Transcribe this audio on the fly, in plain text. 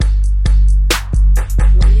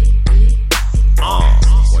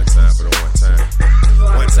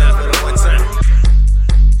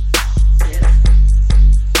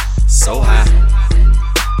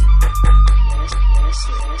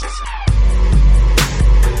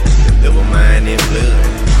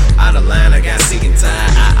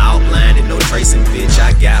no tracing, bitch.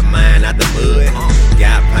 I got mine out the mud.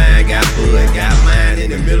 Got pine, got bud, got mine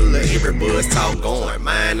in the middle of every buzz talk going.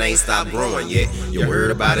 Mine ain't stopped growing yet. You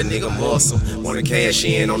worried about a nigga muscle. Wanna cash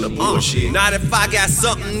in on the bullshit. Not if I got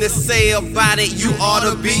something to say about it, you ought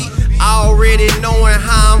to be already knowing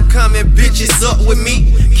how I'm coming, bitches up with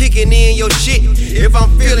me. Kicking in your shit if I'm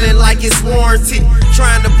feeling like it's warranted.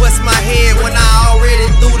 Trying to bust my head when I already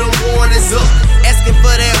threw them warnings up. Asking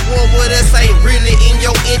for that war with us ain't really in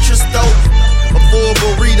your interest though. A full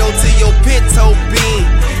burrito to your pinto bean.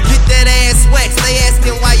 Get that ass waxed, they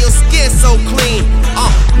asking why your skin so clean.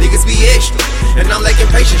 Niggas be extra, and I'm lacking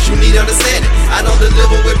patience, you need understanding. I don't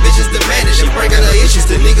deliver with bitches demanding. She bringing her issues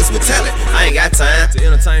to niggas with talent. I ain't got time to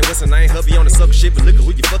entertain what's her name. Hubby on the sucker shit, but look at who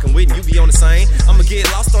you fucking with and you be on the same. I'ma get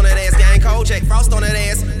lost on that ass, gang cold, Jack Frost on that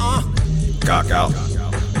ass. Cock out,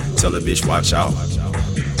 tell a bitch watch out.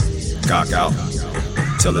 Cock out,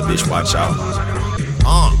 tell a bitch watch out.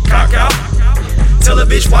 Cock out, tell a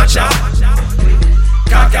bitch watch out.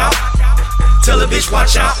 Cock out, tell a bitch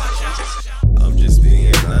watch out. I'm just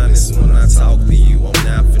being honest when I talk to you, I'm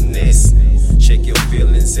not finesse. Check your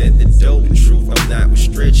feelings at the door, the truth I'm not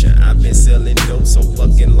restriction. I've been selling dope so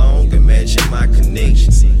fucking long, imagine my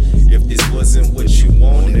connections. If this wasn't what you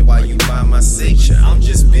wanted, why you buy my section? I'm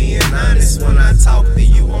just being honest when I talk to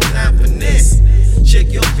you, I'm not finesse.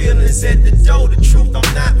 Check your feelings at the door, the truth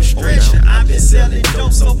I'm not restriction. I've been selling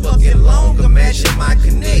dope so fucking long, imagine my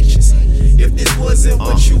connections. If this wasn't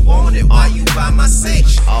what you wanted, why you buy my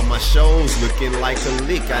section? All my shows looking like a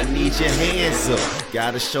lick, I need your hands up.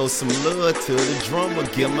 Gotta show some love to the drummer,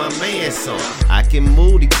 give my man some. I can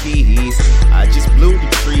move the keys, I just blew the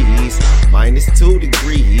trees. -2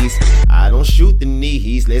 degrees, I don't shoot the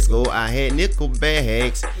knees. Let's go, I had nickel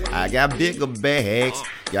bags, I got bigger bags.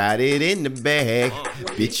 Got it in the bag,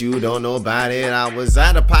 bitch you don't know about it. I was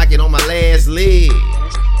out of pocket on my last leg.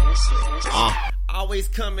 Always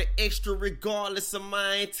coming extra regardless of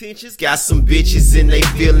my intentions. Got some bitches in they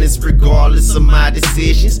feelings regardless of my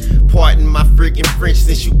decisions. Pardon my freaking French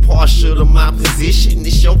since you partial to my position.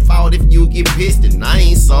 It's your fault if you get pissed and I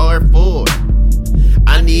ain't sorry for it.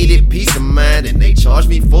 I needed peace of mind and they charged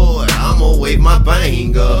me for it. I'ma wave my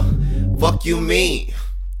banger. Fuck you mean?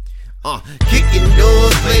 Kicking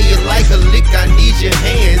doors, playing like a lick, I need your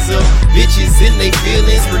hands up. Bitches in they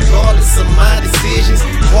feelings regardless of my decisions.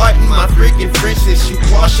 Pardon my freaking French since you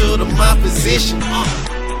partial to my position.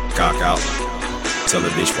 Cock out, tell a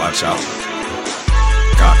bitch watch out.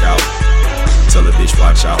 Cock out, tell a bitch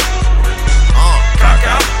watch out. Cock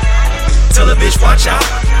out, tell a bitch watch out.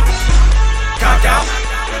 Cock out,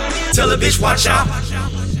 tell a bitch watch out.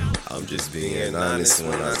 I'm just being honest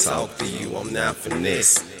when I talk to you, I'm not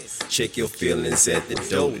finesse. Check your feelings at the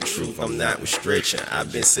door, the truth I'm not restriction. I've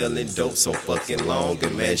been selling dope so fucking long,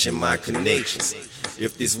 imagine my connections.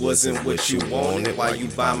 If this wasn't what you wanted, why you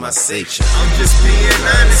buy my section? I'm just being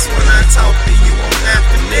honest when I talk to you, I'm not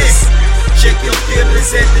finesse. Check your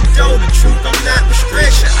feelings at the door, the truth I'm not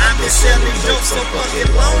restriction. I've been selling dope so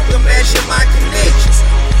fucking long, imagine my connections.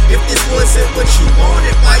 If this wasn't what you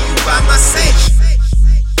wanted, why you buy my section?